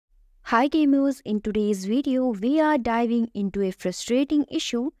Hi gamers, in today's video we are diving into a frustrating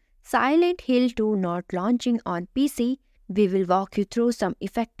issue, Silent Hill 2 not launching on PC. We will walk you through some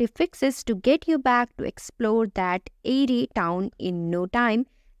effective fixes to get you back to explore that airy town in no time.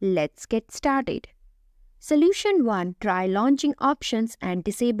 Let's get started. Solution 1. Try launching options and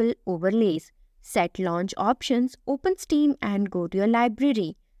disable overlays. Set launch options, open Steam and go to your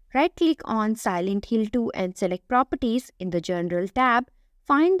library. Right-click on Silent Hill 2 and select Properties in the General tab.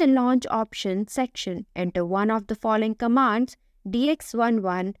 Find the Launch Options section. Enter one of the following commands: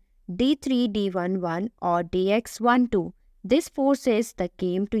 dx11, d3d11 or dx12. This forces the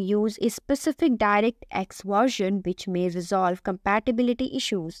game to use a specific DirectX version which may resolve compatibility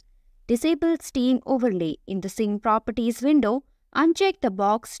issues. Disable Steam Overlay. In the Sync Properties window, uncheck the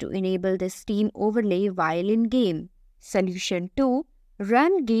box to enable the Steam Overlay while in game. Solution 2.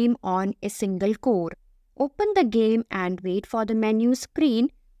 Run game on a single core. Open the game and wait for the menu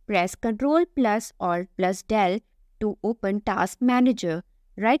screen. Press Ctrl plus Alt plus Del to open Task Manager.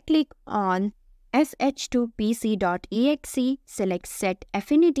 Right-click on sh2pc.exe, select Set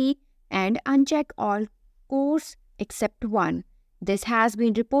Affinity and uncheck all cores except one. This has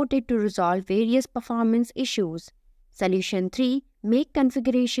been reported to resolve various performance issues. Solution 3. Make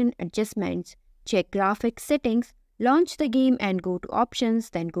configuration adjustments. Check graphics settings. Launch the game and go to Options,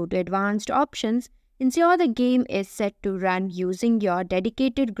 then go to Advanced Options. Ensure the game is set to run using your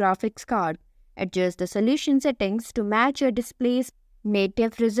dedicated graphics card. Adjust the solution settings to match your display's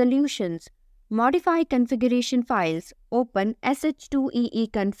native resolutions. Modify configuration files. Open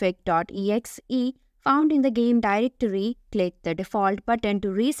sh2eeconfig.exe found in the game directory. Click the default button to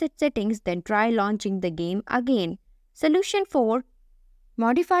reset settings, then try launching the game again. Solution 4.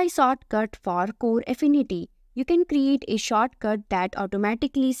 Modify shortcut for core affinity. You can create a shortcut that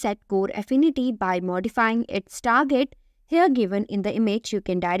automatically sets core affinity by modifying its target. Here given in the image, you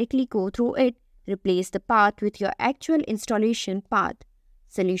can directly go through it. Replace the path with your actual installation path.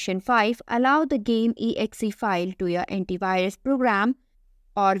 Solution 5. Allow the game exe file to your antivirus program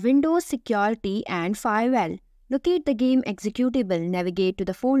or Windows Security and Firewall. Locate the game executable. Navigate to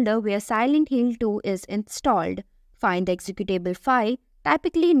the folder where Silent Hill 2 is installed. Find the executable file,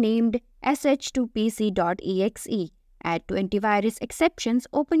 typically named sh2pc.exe. Add to antivirus exceptions.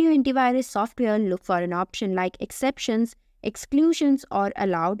 Open your antivirus software. Look for an option like exceptions, exclusions or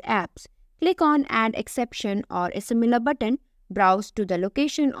allowed apps. Click on Add Exception or a similar button. Browse to the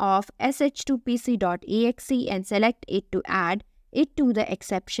location of sh2pc.exe and select it to add it to the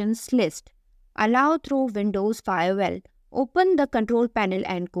exceptions list. Allow through Windows Firewall. Open the control panel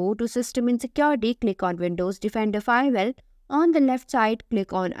and go to System and Security. Click on Windows Defender Firewall. On the left side,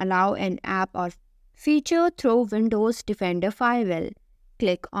 click on Allow an app or feature through Windows Defender Firewall.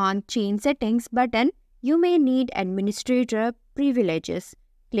 Click on Change Settings button. You may need administrator privileges.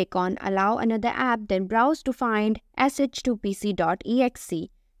 Click on Allow another app, then browse to find sh2pc.exe.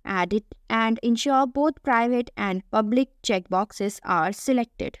 Add it and ensure both private and public checkboxes are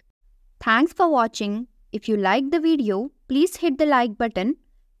selected. Thanks for watching. If you liked the video, please hit the like button.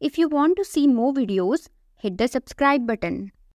 If you want to see more videos, hit the subscribe button.